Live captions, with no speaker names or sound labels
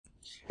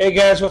Hey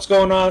guys, what's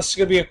going on? This is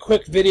going to be a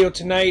quick video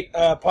tonight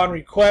upon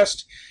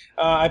request.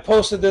 I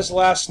posted this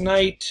last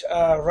night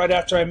right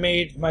after I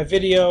made my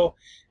video.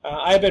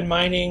 I've been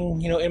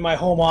mining, in my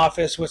home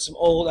office with some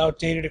old,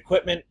 outdated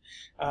equipment.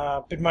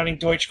 Been mining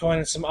Dogecoin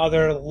and some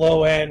other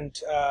low-end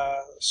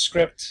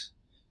script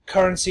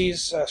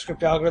currencies,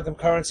 script algorithm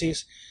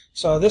currencies.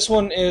 So this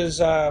one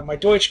is my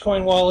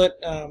Dogecoin wallet.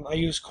 I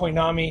use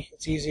Coinami.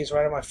 It's easy. It's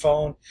right on my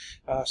phone.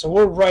 So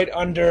we're right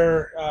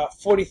under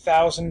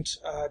 40,000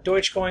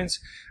 Dogecoins.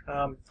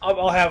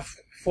 I'll have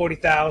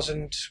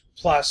 40,000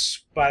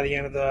 plus by the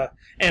end of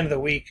the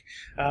week.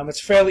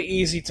 It's fairly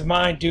easy to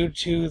mine due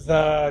to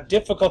the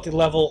difficulty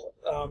level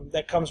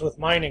that comes with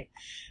mining.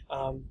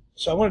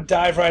 So I want to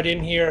dive right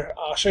in here.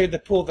 I'll show you the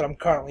pool that I'm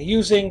currently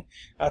using,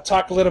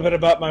 talk a little bit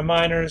about my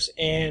miners,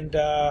 and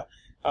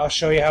I'll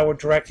show you how we're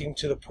directing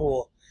to the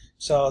pool.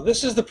 So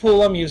this is the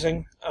pool I'm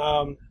using.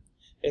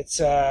 It's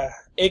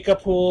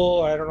Aika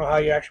pool. I don't know how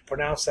you actually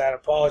pronounce that. I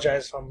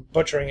apologize if I'm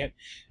butchering it.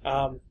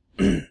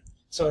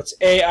 So it's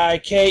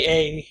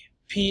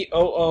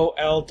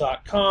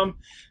AIKAPOOL.com.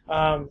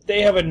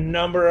 They have a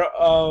number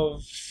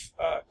of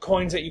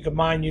coins that you can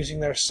mine using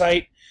their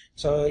site.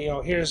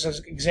 So here's an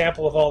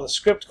example of all the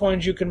script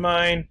coins you can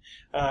mine: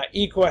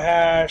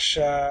 Equihash,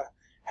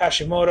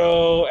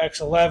 Hashimoto,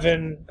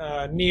 X11,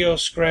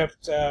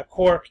 NeoScript,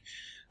 Quark.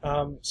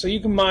 So you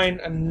can mine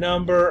a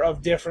number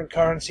of different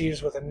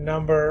currencies with a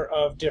number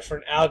of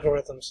different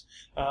algorithms.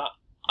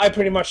 I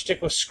pretty much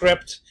stick with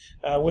script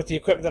with the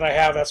equipment that I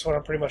have. That's what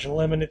I'm pretty much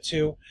limited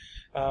to.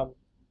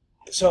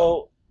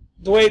 So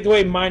the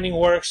way mining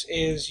works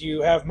is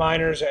you have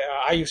miners.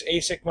 I use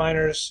ASIC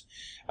miners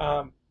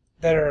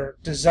that are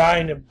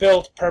designed and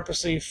built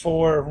purposely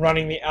for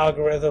running the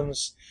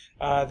algorithms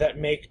that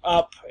make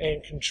up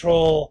and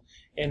control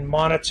and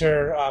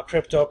monitor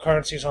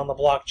cryptocurrencies on the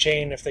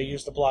blockchain if they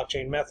use the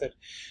blockchain method.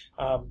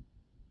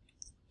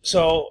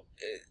 So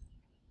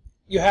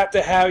you have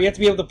to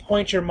be able to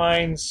point your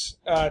mines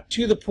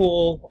to the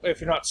pool.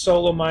 If you're not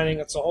solo mining,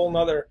 it's a whole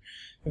nother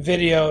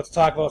video to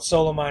talk about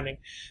solo mining.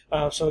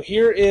 So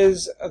here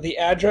is the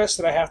address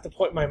that I have to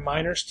point my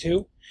miners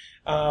to.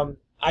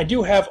 I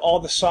do have all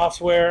the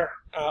software,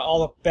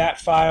 all the BAT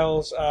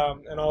files,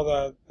 and all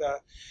the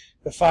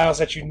files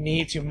that you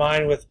need to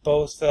mine with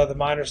both the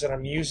miners that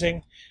I'm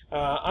using.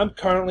 I'm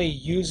currently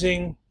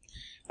using,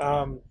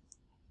 I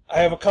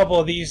have a couple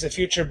of these, the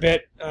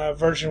FutureBit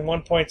version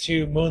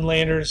 1.2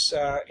 Moonlanders,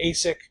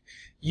 ASIC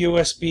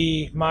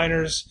USB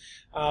miners.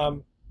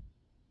 I've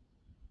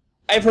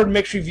heard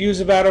mixed reviews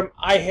about them.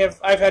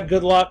 I've had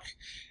good luck.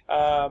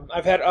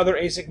 I've had other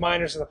ASIC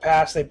miners in the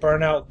past. They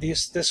burn out.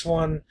 This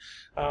one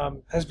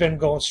has been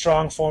going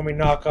strong for me,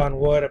 knock on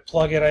wood. I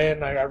plug it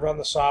in, I run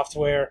the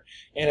software,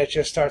 and it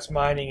just starts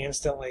mining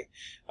instantly.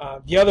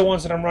 The other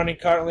ones that I'm running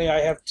currently, I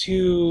have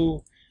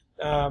two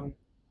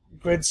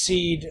grid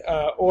seed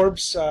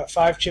orbs,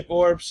 5-chip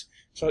orbs.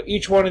 So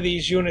each one of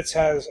these units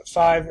has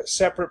 5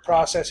 separate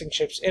processing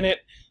chips in it,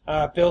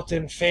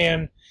 built-in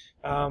fan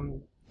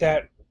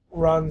that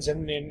runs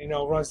and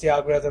runs the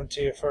algorithm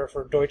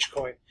for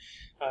Dogecoin.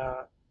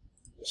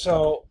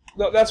 So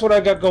that's what I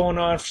got going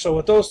on. So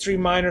with those 3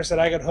 miners that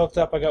I got hooked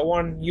up, I got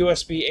one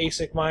USB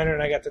ASIC miner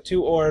and I got the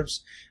 2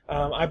 orbs.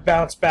 I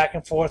bounce back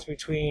and forth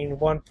between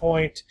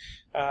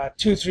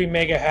 1.23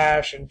 mega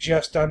hash and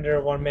just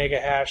under 1 mega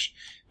hash.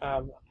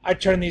 I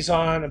turned these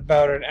on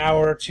about an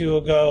hour or two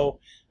ago,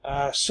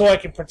 so I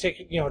can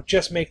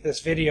just make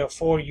this video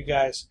for you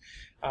guys.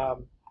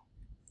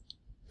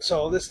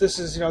 So this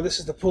is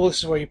the pool. This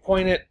is where you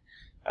point it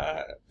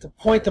to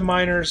point the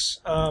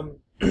miners.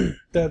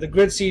 The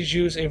grid seeds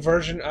use a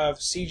version of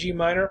CG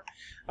Miner.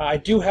 I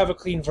do have a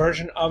clean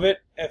version of it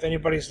if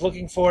anybody's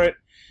looking for it.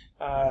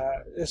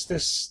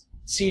 This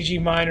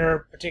CG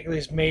Miner particularly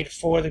is made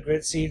for the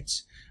grid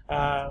seeds.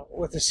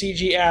 With the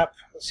CG app,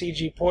 the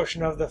CG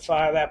portion of the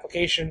file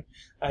application,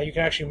 you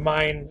can actually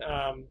mine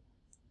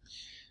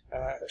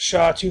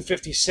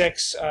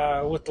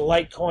SHA-256 with the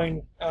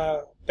Litecoin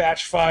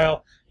batch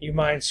file. You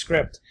mine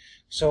script.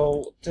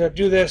 So to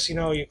do this,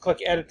 you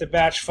click Edit the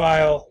batch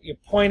file, you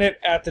point it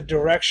at the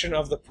direction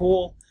of the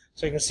pool,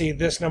 so you can see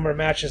this number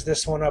matches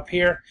this one up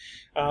here,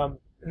 and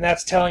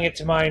that's telling it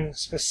to mine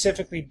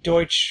specifically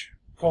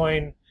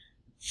Dogecoin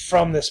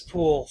from this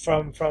pool,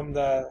 from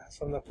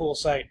the pool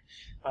site.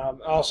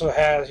 Also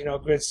has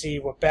grid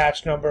seed, what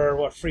batch number,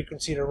 what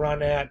frequency to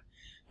run at,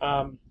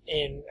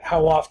 and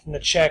how often to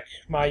check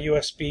my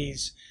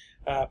USB's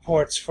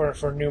ports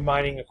for new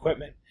mining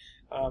equipment.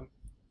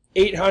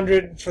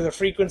 800 for the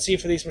frequency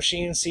for these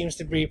machines seems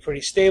to be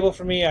pretty stable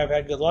for me. I've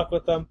had good luck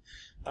with them.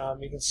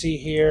 You can see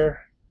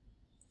here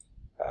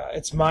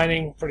it's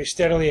mining pretty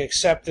steadily.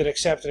 Accepted,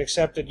 accepted,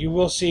 accepted. You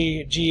will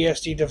see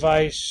GSD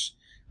device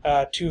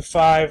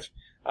 2.5.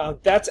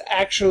 That's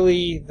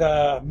actually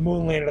the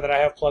Moonlander that I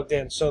have plugged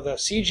in. So the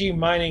CG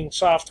mining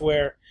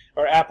software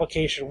or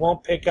application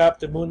won't pick up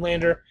the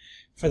Moonlander.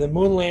 For the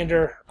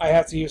Moonlander, I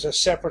have to use a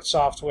separate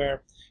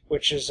software,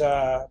 which is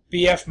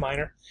BF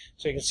miner.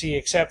 So you can see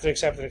accepted,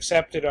 accepted,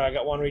 accepted. I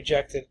got one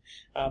rejected,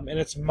 and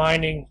it's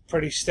mining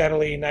pretty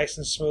steadily, nice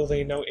and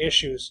smoothly, no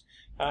issues.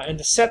 And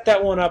to set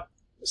that one up,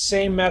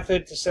 same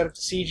method to set up the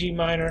CG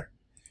miner.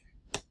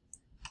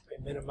 Let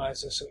me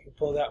minimize this so we can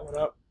pull that one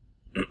up.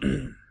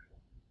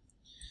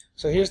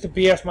 So here's the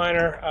BF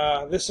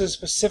miner. This is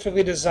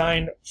specifically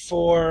designed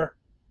for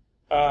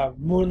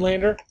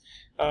Moonlander.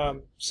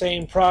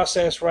 Same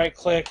process, right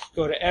click,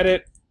 go to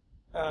edit,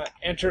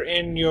 enter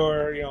in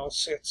your,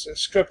 it's a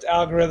script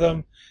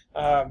algorithm,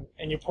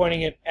 and you're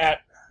pointing it at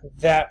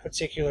that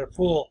particular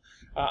pool.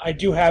 I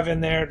do have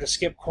in there the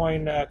skip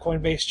coin,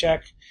 CoinBase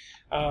check,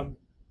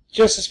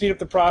 just to speed up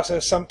the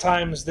process.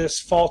 Sometimes this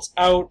faults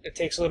out. It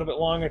takes a little bit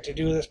longer to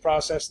do this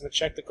process and to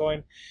check the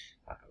coin.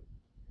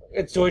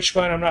 It's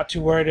Dogecoin. I'm not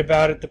too worried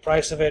about it. The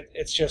price of it,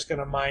 it's just going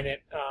to mine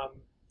it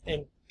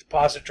and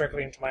deposit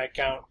directly into my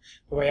account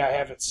the way I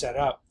have it set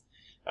up.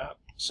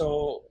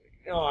 So,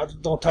 I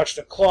don't touch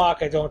the clock.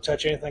 I don't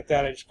touch anything like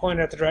that. I just point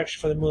out the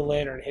direction for the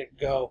Moonlander and hit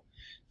go.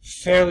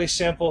 Fairly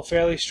simple,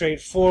 fairly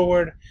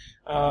straightforward.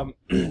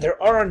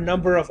 There are a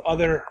number of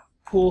other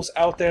pools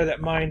out there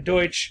that mine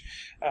Doge.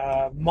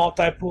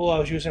 Multipool I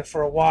was using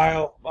for a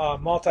while.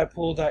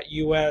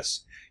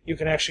 Multipool.us. You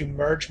can actually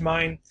merge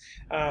mine.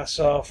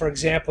 So, for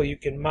example, you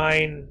can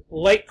mine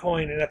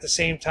Litecoin and at the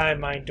same time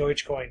mine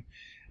Dogecoin.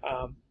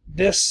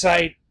 This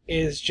site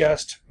is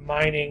just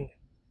mining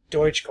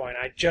Dogecoin.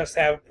 I just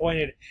have it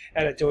pointed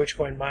at a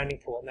Dogecoin mining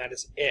pool, and that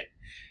is it.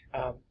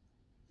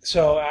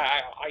 So,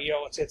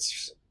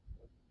 it's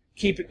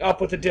keeping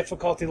up with the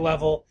difficulty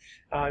level.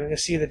 You can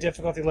see the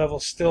difficulty level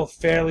is still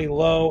fairly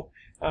low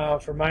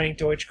for mining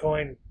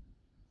Dogecoin.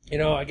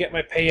 I get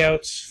my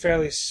payouts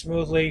fairly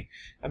smoothly.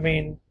 I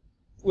mean,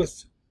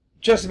 with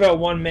just about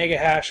 1 mega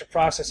hash of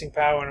processing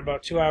power and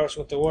about 2 hours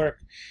worth of work,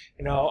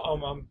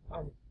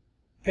 I'm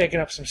picking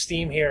up some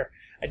steam here.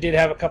 I did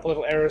have a couple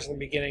little errors in the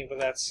beginning, but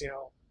that's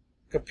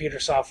computer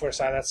software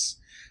side.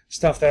 That's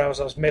stuff that I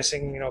was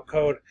missing,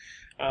 code.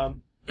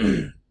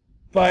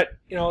 But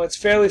it's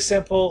fairly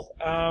simple.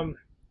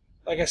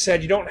 Like I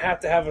said, you don't have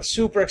to have a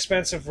super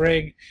expensive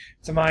rig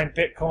to mine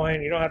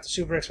Bitcoin. You don't have a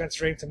super expensive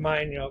rig to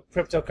mine,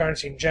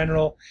 cryptocurrency in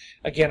general.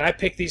 Again, I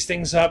picked these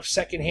things up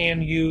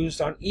secondhand,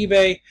 used on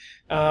eBay,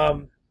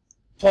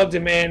 plugged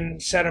them in,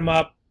 set them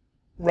up,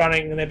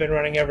 running, and they've been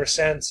running ever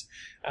since.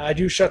 I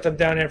do shut them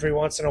down every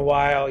once in a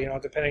while,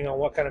 depending on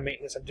what kind of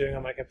maintenance I'm doing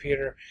on my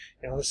computer.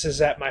 This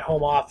is at my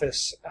home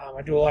office.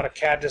 I do a lot of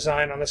CAD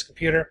design on this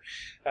computer,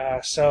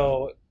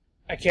 so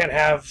I can't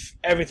have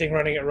everything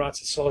running at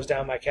once. It slows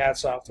down my CAD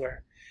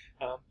software.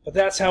 But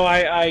that's how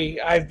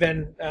I've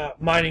been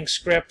mining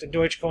Script and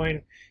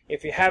Dogecoin.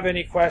 If you have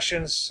any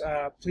questions,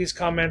 please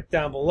comment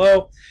down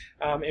below.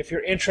 If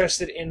you're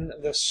interested in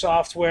the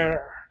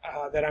software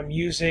that I'm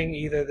using,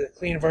 either the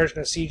clean version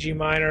of CG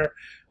Miner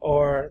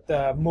or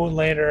the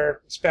Moonlander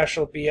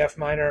special BF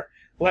Miner,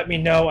 let me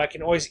know. I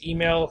can always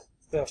email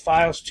the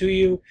files to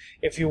you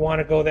if you want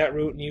to go that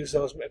route and use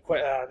those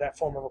that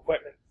form of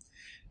equipment.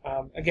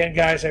 Again,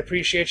 guys, I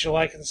appreciate you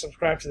liking and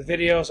subscribe to the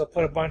videos. I'll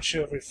put a bunch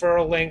of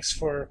referral links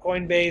for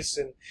CoinBase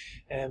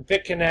and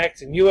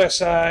BitConnect and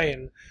USI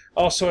and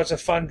all sorts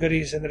of fun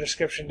goodies in the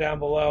description down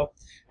below.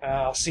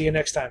 I'll see you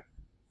next time.